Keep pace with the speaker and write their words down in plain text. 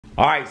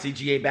All right,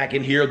 CGA back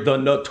in here, the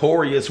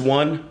notorious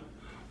one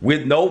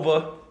with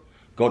Nova.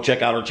 Go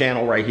check out our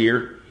channel right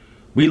here.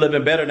 We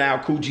living better now,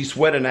 Coogee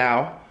sweater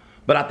now.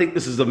 But I think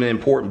this is an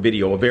important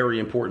video, a very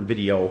important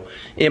video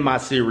in my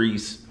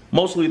series,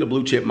 mostly the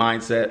blue chip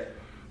mindset.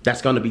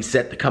 That's going to be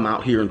set to come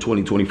out here in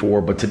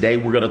 2024. But today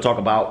we're going to talk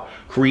about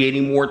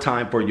creating more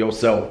time for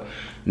yourself.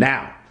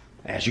 Now,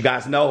 as you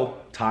guys know,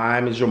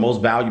 time is your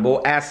most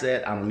valuable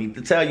asset. I don't need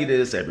to tell you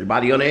this.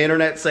 Everybody on the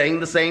internet saying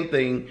the same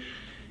thing.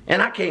 And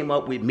I came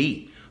up with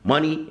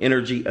money,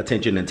 energy,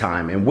 attention, and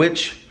time, in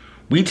which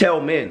we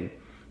tell men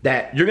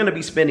that you're going to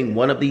be spending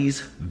one of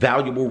these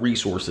valuable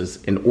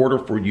resources in order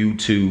for you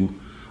to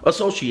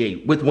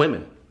associate with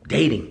women,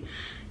 dating,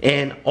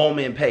 and all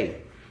men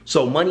pay.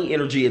 So money,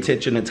 energy,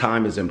 attention, and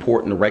time is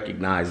important to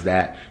recognize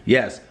that,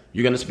 yes,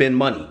 you're going to spend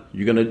money.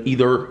 You're going to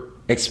either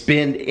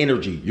expend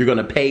energy. You're going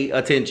to pay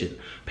attention,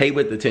 pay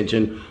with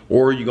attention,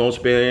 or you're going to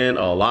spend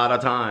a lot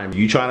of time.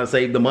 You trying to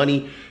save the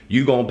money,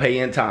 you're going to pay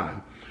in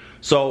time.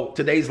 So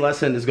today's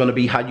lesson is going to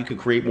be how you can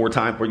create more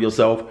time for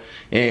yourself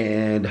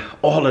and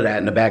all of that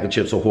in a bag of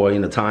chips ahoy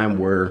in a time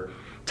where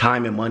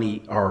time and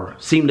money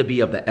seem to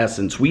be of the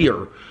essence. We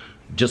are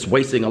just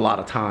wasting a lot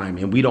of time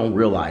and we don't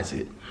realize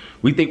it.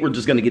 We think we're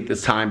just going to get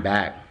this time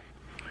back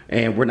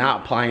and we're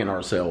not applying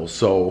ourselves.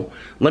 So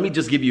let me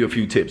just give you a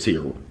few tips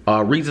here.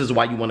 Reasons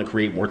why you want to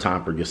create more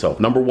time for yourself.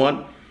 Number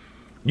one,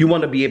 you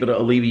want to be able to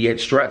alleviate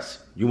stress.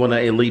 You want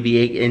to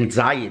alleviate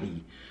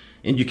anxiety.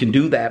 And you can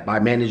do that by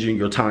managing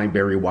your time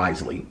very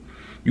wisely.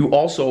 You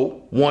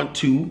also want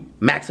to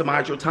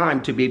maximize your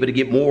time to be able to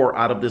get more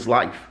out of this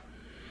life.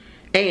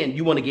 And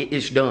you want to get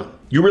ish done.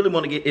 You really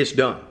want to get ish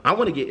done. I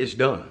want to get ish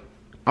done.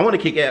 I want to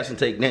kick ass and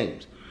take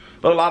names.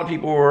 But a lot of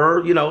people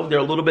are, they're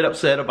a little bit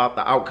upset about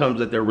the outcomes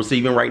that they're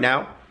receiving right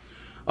now.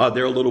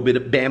 They're a little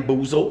bit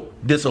bamboozled,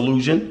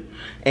 disillusioned.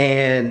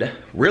 And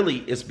really,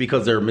 it's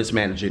because they're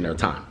mismanaging their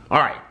time. All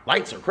right,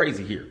 lights are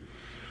crazy here.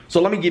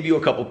 So let me give you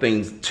a couple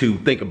things to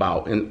think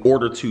about in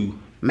order to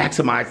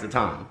maximize the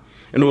time,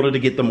 in order to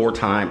get the more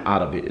time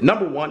out of it.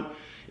 Number one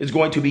is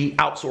going to be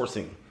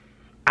outsourcing.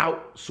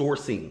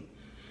 Outsourcing.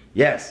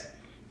 Yes.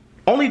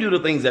 Only do the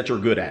things that you're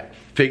good at.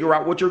 Figure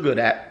out what you're good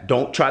at.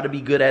 Don't try to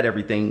be good at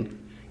everything.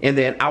 And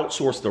then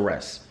outsource the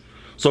rest.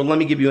 So let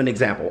me give you an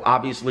example.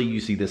 Obviously, you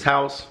see this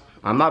house.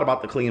 I'm not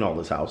about to clean all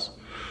this house.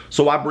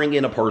 So I bring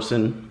in a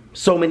person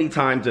so many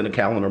times in a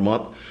calendar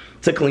month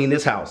to clean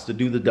this house, to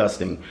do the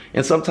dusting.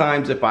 And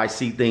sometimes if I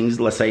see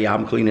things, let's say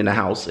I'm cleaning the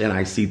house and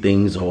I see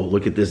things, oh,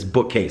 look at this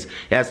bookcase.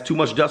 It has too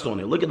much dust on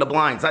it. Look at the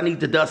blinds. I need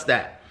to dust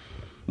that.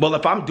 Well,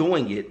 if I'm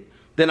doing it,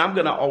 then I'm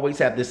going to always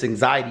have this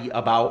anxiety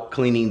about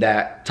cleaning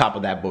that top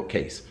of that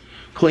bookcase,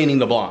 cleaning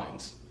the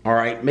blinds, all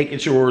right, making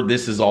sure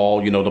this is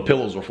all, the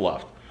pillows are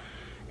fluffed.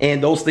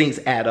 And those things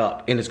add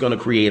up and it's going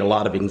to create a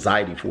lot of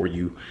anxiety for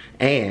you.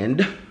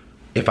 And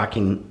if I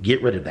can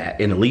get rid of that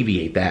and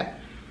alleviate that,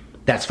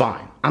 that's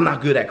fine. I'm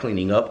not good at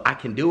cleaning up. I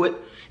can do it.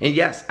 And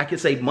yes, I can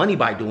save money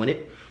by doing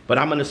it, but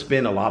I'm going to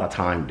spend a lot of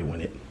time doing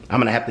it. I'm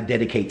going to have to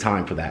dedicate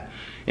time for that.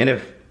 And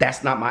if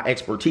that's not my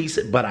expertise,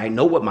 but I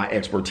know what my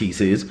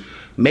expertise is,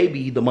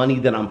 maybe the money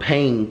that I'm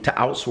paying to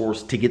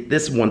outsource to get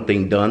this one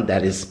thing done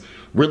that is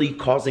really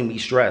causing me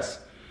stress,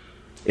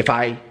 if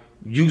I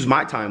use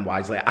my time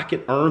wisely, I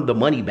can earn the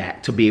money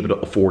back to be able to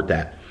afford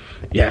that.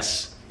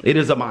 Yes, it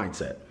is a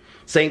mindset.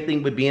 Same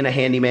thing with being a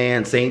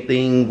handyman. Same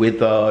thing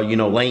with,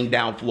 laying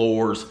down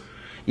floors.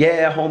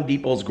 Yeah, Home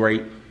Depot's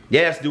great.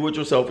 Yes, do it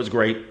yourself is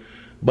great.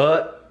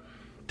 But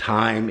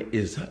time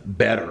is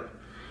better.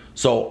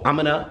 So I'm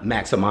going to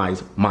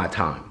maximize my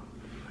time.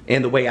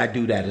 And the way I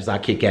do that is I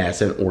kick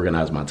ass and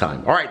organize my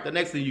time. All right, the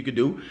next thing you could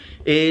do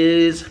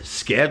is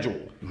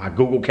schedule. My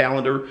Google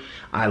Calendar,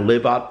 I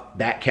live out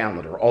that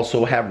calendar.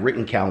 Also have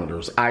written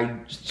calendars. I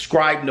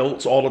scribe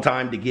notes all the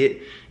time to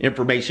get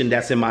information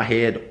that's in my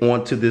head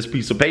onto this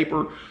piece of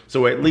paper.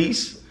 So at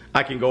least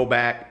I can go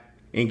back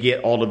and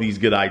get all of these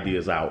good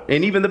ideas out.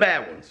 And even the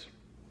bad ones.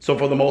 So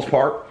for the most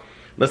part,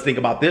 let's think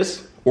about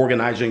this.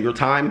 Organizing your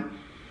time,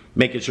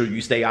 making sure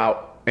you stay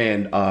out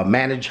and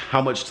manage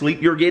how much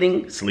sleep you're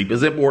getting. Sleep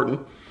is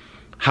important.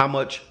 How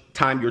much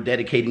time you're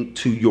dedicating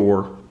to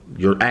your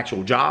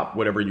actual job,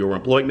 whatever your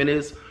employment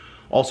is.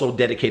 Also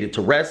dedicated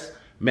to rest,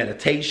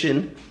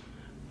 meditation,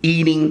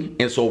 eating,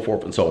 and so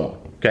forth and so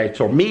on. Okay,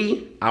 for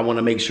me, I want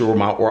to make sure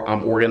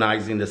I'm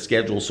organizing the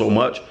schedule so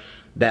much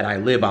that I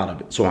live out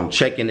of it. So I'm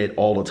checking it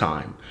all the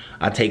time.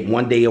 I take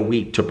one day a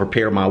week to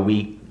prepare my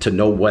week, to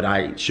know what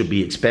I should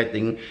be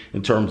expecting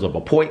in terms of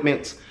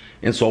appointments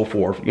and so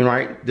forth.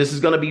 Right? This is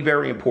going to be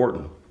very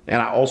important.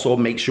 And I also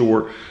make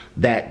sure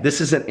that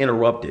this isn't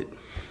interrupted.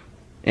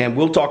 And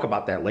we'll talk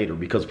about that later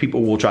because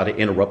people will try to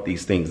interrupt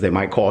these things. They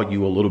might call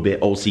you a little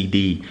bit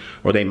OCD,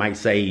 or they might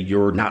say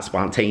you're not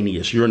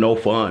spontaneous, you're no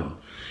fun.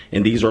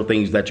 And these are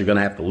things that you're going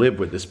to have to live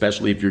with,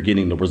 especially if you're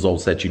getting the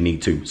results that you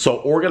need to. So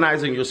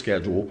organizing your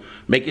schedule,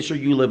 making sure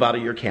you live out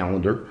of your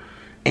calendar,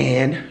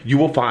 and you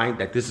will find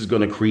that this is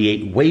going to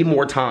create way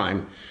more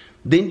time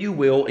than you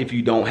will if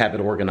you don't have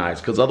it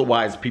organized, because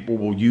otherwise people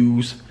will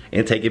use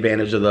and take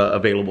advantage of the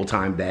available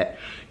time that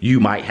you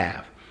might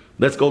have.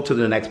 Let's go to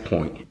the next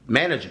point.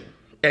 Managing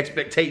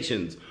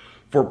expectations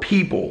for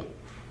people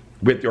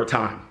with your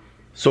time.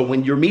 So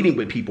when you're meeting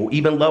with people,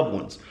 even loved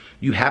ones,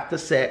 you have to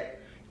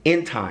set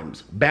end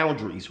times,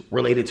 boundaries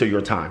related to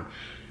your time.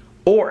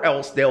 Or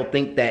else they'll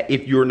think that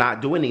if you're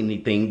not doing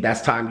anything,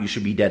 that's time you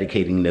should be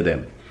dedicating to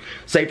them.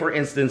 Say, for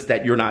instance,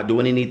 that you're not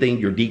doing anything,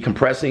 you're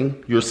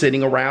decompressing, you're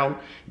sitting around.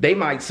 They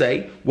might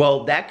say,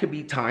 well, that could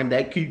be time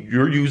that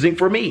you're using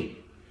for me.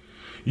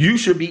 You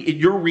should be, if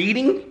you're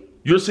reading,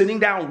 you're sitting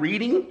down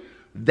reading,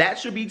 that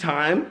should be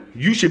time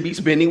you should be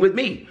spending with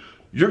me.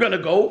 You're going to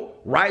go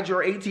ride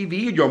your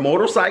ATV, your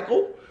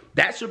motorcycle.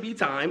 That should be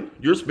time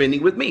you're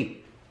spending with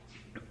me.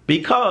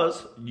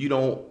 Because you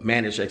don't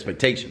manage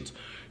expectations.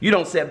 You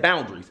don't set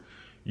boundaries.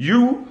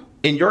 You,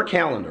 in your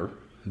calendar,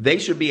 they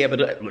should be able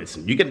to,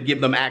 listen, you can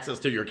give them access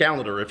to your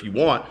calendar if you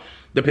want,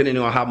 depending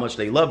on how much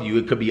they love you.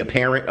 It could be a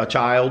parent, a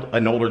child,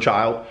 an older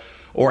child,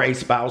 or a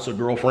spouse or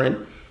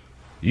girlfriend.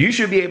 You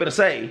should be able to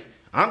say,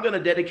 I'm going to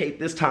dedicate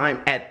this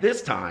time at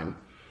this time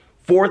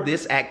for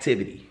this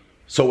activity.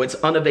 So it's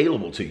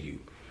unavailable to you.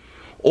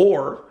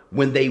 Or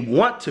when they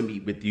want to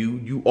meet with you,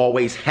 you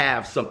always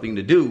have something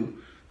to do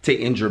to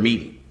end your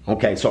meeting.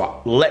 Okay,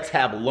 so let's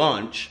have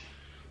lunch,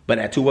 but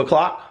at 2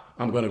 o'clock,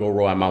 I'm going to go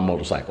ride my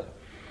motorcycle.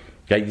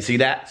 Okay, you see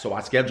that? So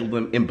I scheduled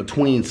them in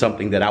between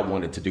something that I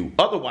wanted to do.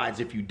 Otherwise,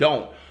 if you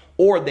don't,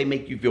 or they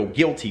make you feel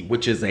guilty,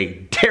 which is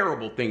a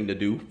terrible thing to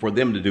do for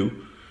them to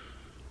do,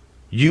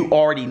 you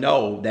already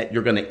know that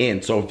you're going to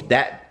end. So if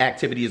that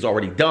activity is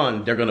already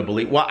done, they're going to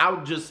believe, well,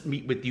 I'll just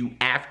meet with you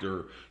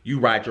after you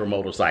ride your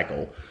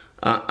motorcycle.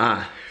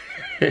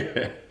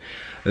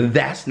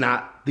 That's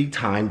not the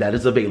time that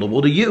is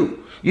available to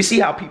you. You see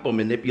how people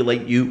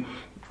manipulate you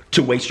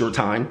to waste your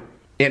time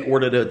in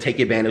order to take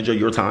advantage of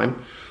your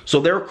time? So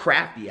they're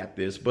crafty at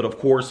this, but of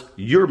course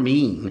you're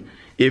mean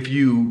if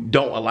you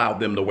don't allow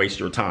them to waste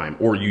your time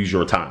or use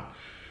your time.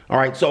 All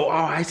right, so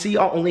I see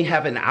I'll only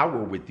have an hour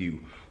with you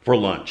for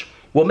lunch.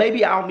 Well,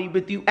 maybe I'll meet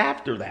with you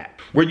after that,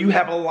 where you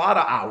have a lot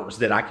of hours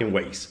that I can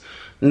waste.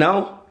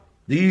 No,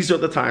 these are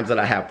the times that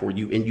I have for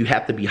you, and you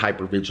have to be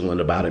hyper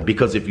vigilant about it,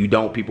 because if you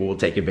don't, people will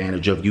take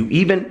advantage of you.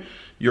 Even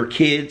your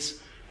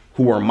kids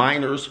who are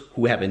minors,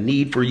 who have a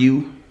need for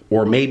you,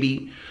 or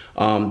maybe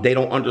they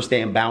don't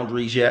understand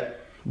boundaries yet.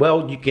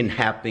 Well, you can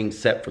have things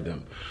set for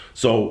them.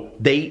 So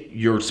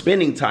you're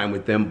spending time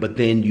with them, but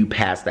then you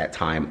pass that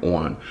time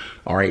on,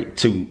 all right,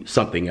 to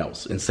something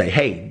else and say,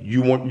 hey,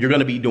 you're going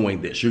to be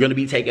doing this. You're going to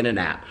be taking a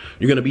nap.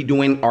 You're going to be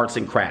doing arts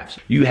and crafts.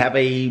 You have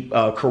a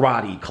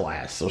karate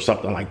class or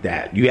something like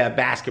that. You have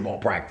basketball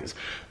practice.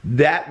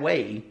 That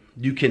way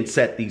you can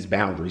set these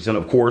boundaries. And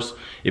of course,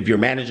 if you're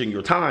managing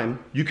your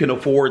time, you can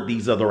afford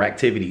these other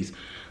activities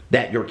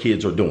that your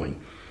kids are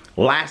doing.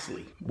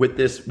 Lastly,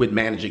 with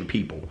managing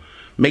people,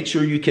 make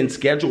sure you can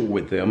schedule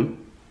with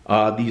them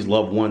these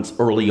loved ones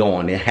early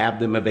on and have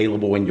them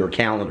available in your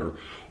calendar,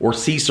 or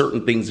see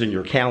certain things in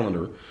your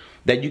calendar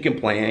that you can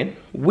plan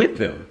with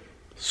them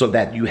so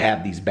that you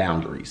have these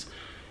boundaries.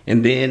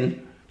 And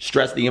then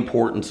stress the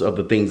importance of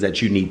the things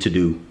that you need to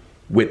do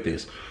with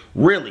this.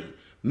 Really,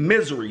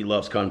 misery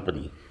loves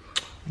company.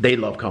 They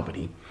love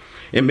company.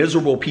 And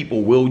miserable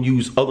people will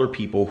use other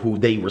people who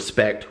they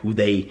respect, who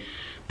they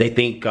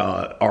think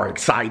are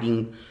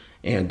exciting,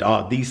 and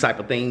these type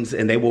of things,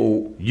 and they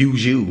will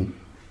use you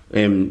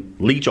and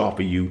leech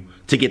off of you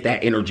to get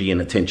that energy and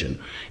attention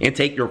and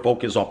take your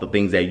focus off the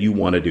things that you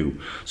want to do.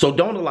 So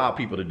don't allow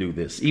people to do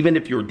this. Even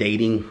if you're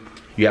dating,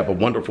 you have a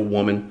wonderful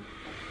woman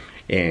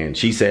and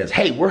she says,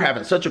 hey, we're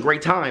having such a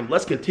great time.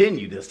 Let's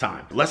continue this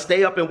time. Let's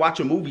stay up and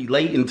watch a movie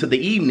late into the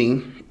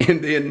evening,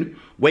 and then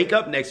wake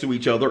up next to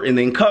each other, and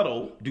then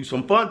cuddle, do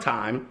some fun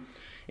time,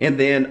 and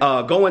then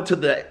go into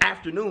the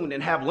afternoon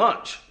and have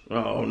lunch.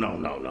 Oh,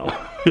 no.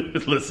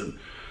 Listen,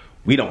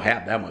 we don't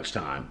have that much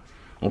time.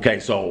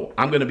 Okay, so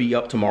I'm going to be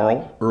up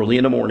tomorrow early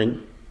in the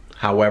morning.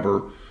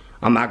 However,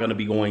 I'm not going to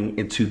be going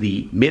into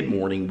the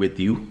mid-morning with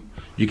you.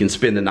 You can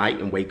spend the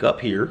night and wake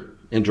up here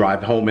and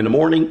drive home in the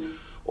morning,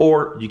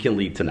 or you can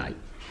leave tonight.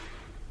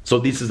 So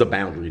this is a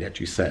boundary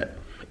that you set.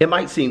 It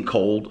might seem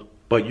cold,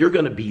 but you're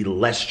going to be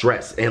less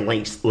stressed and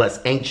less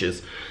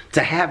anxious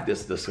to have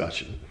this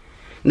discussion.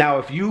 Now,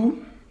 if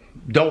you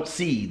don't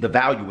see the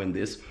value in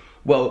this,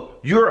 well,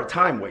 you're a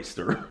time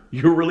waster.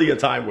 You're really a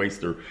time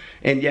waster.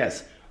 And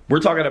yes, we're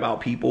talking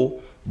about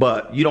people,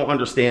 but you don't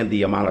understand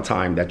the amount of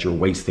time that you're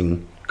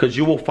wasting, because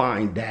you will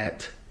find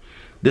that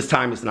this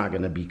time is not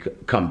going to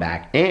come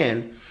back.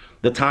 And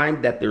the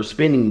time that they're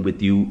spending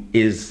with you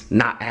is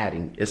not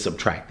adding, it's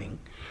subtracting.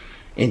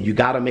 And you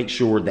got to make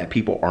sure that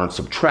people aren't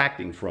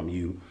subtracting from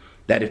you,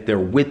 that if they're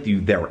with you,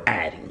 they're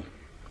adding.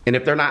 And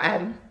if they're not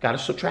adding, got to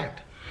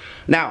subtract.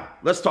 Now,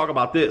 let's talk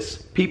about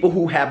this. People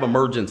who have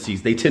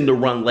emergencies, they tend to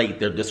run late.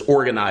 They're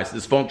disorganized,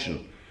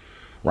 dysfunctional,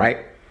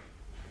 right?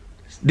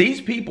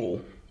 These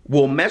people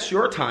will mess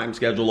your time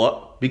schedule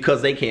up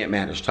because they can't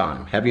manage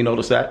time. Have you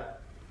noticed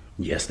that?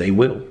 Yes, they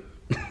will.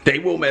 They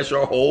will mess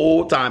your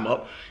whole time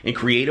up and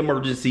create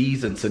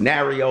emergencies and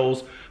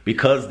scenarios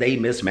because they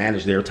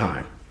mismanage their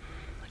time.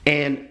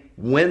 And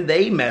when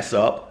they mess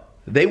up,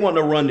 they want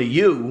to run to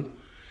you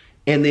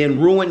and then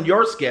ruin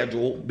your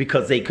schedule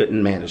because they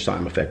couldn't manage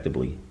time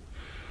effectively.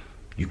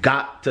 You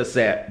got to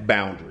set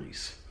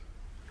boundaries.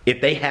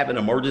 If they have an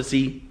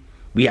emergency,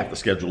 we have to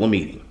schedule a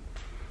meeting.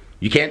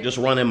 You can't just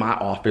run in my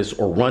office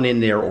or run in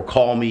there or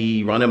call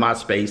me, run in my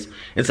space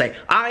and say,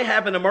 I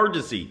have an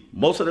emergency,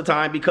 most of the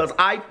time because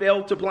I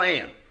failed to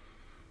plan.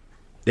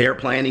 They're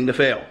planning to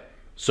fail.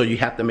 So you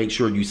have to make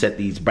sure you set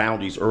these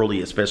boundaries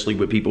early, especially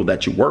with people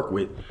that you work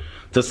with,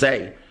 to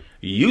say,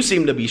 you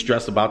seem to be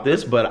stressed about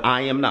this, but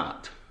I am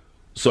not.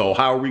 So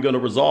how are we going to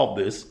resolve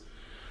this?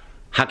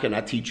 How can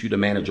I teach you to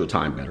manage your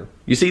time better?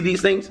 You see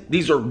these things?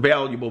 These are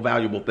valuable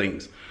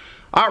things.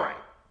 All right.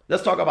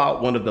 Let's talk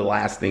about one of the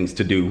last things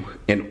to do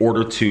in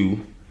order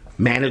to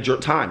manage your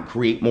time,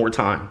 create more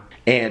time.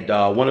 And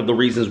one of the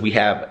reasons we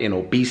have an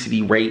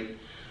obesity rate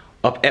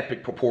of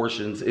epic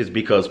proportions is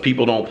because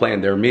people don't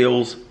plan their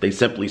meals. They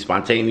simply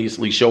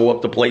spontaneously show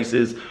up to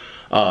places.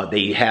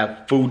 They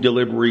have food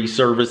delivery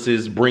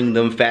services, bring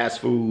them fast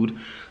food.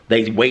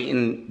 They wait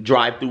in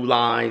drive-through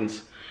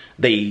lines.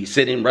 They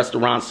sit in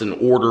restaurants and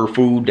order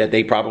food that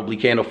they probably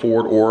can't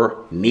afford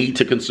or need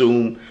to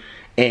consume.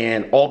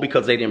 And all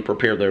because they didn't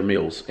prepare their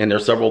meals. And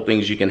there's several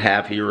things you can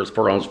have here as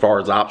far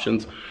as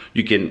options.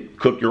 You can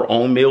cook your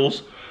own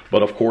meals,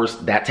 but of course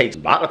that takes a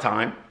lot of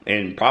time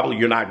and probably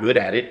you're not good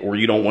at it or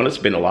you don't want to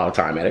spend a lot of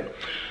time at it.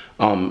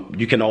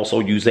 You can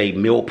also use a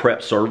meal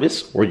prep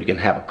service where you can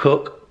have a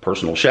cook,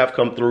 personal chef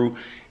come through.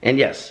 And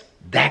yes,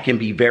 that can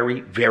be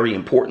very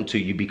important to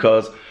you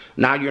because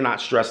now you're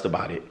not stressed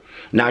about it.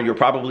 Now you're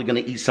probably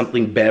going to eat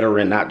something better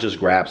and not just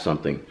grab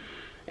something.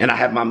 And I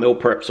have my meal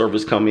prep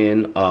service come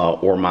in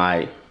or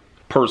my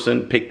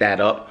person pick that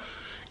up.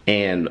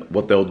 And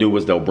what they'll do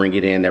is they'll bring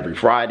it in every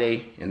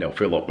Friday and they'll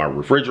fill up my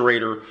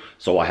refrigerator.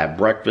 So I have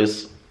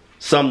breakfast,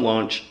 some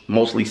lunch,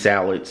 mostly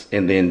salads,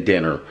 and then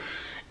dinner.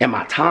 And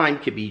my time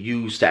can be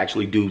used to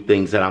actually do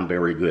things that I'm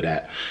very good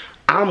at.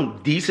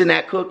 I'm decent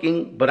at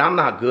cooking, but I'm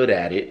not good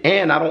at it.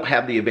 And I don't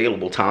have the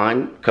available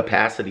time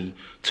capacity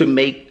to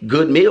make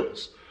good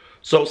meals.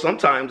 So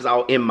sometimes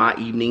I'll end my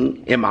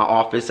evening in my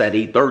office at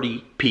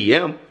 8:30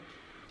 p.m.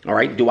 All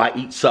right, do I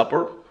eat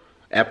supper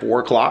at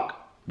 4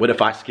 o'clock? What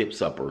if I skip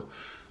supper?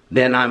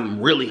 Then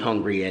I'm really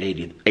hungry at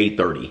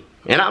 8:30.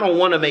 And I don't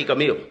want to make a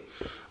meal.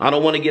 I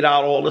don't want to get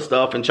out all the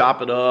stuff and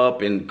chop it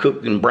up and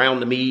cook and brown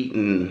the meat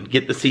and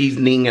get the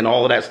seasoning and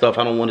all of that stuff.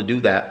 I don't want to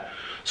do that.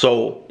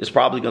 So it's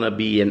probably going to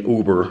be an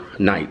Uber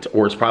night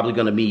or it's probably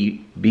going to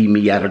be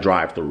me at a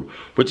drive-thru,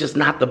 which is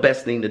not the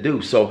best thing to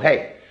do. So,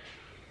 hey,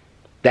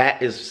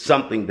 that is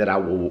something that I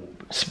will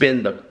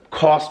spend the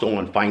cost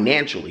on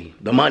financially,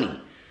 the money,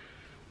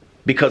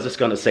 because it's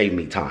going to save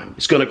me time.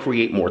 It's going to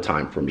create more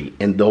time for me.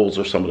 And those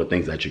are some of the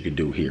things that you could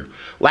do here.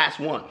 Last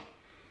one,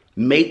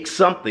 make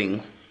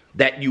something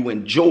that you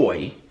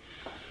enjoy,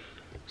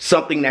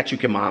 something that you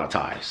can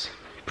monetize.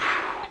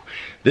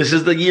 This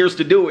is the years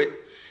to do it.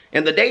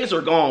 And the days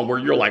are gone where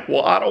you're like,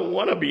 well, I don't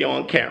want to be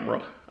on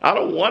camera. I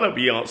don't want to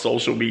be on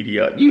social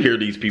media. You hear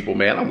these people,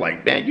 man. I'm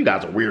like, man, you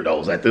guys are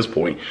weirdos at this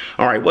point.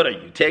 All right, what are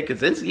you, Ted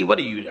Kaczynski? What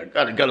are you,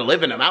 gonna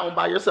live in a mountain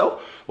by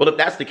yourself? Well, if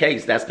that's the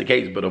case, that's the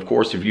case. But of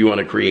course, if you want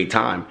to create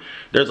time,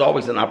 there's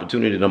always an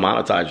opportunity to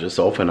monetize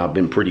yourself. And I've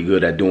been pretty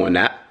good at doing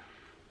that.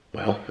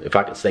 Well, if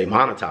I could say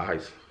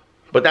monetize,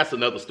 but that's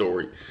another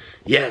story.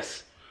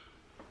 Yes,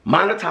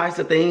 monetize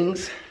the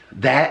things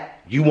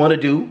that you want to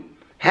do.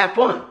 Have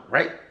fun,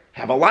 right?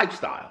 Have a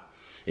lifestyle.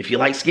 If you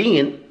like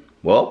skiing,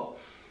 well,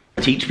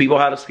 teach people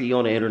how to ski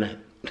on the internet.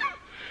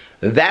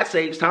 That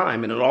saves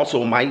time and it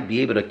also might be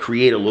able to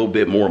create a little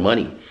bit more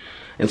money.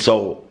 And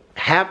so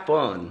have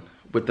fun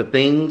with the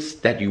things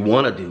that you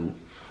want to do,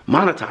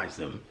 monetize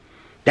them.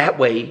 That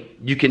way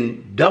you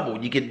can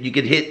double, you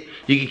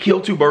can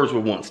kill two birds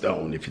with one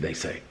stone, if they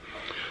say.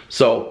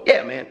 So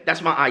yeah, man,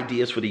 that's my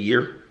ideas for the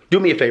year. Do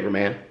me a favor,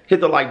 man.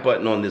 Hit the like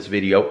button on this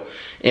video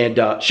and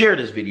share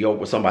this video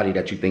with somebody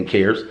that you think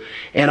cares.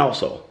 And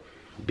also,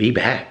 be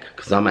back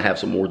because I'm going to have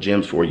some more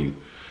gems for you.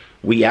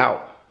 We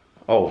out.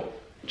 Oh,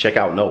 check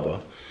out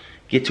Nova.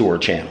 Get to her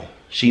channel.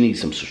 She needs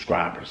some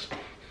subscribers.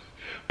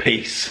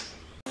 Peace.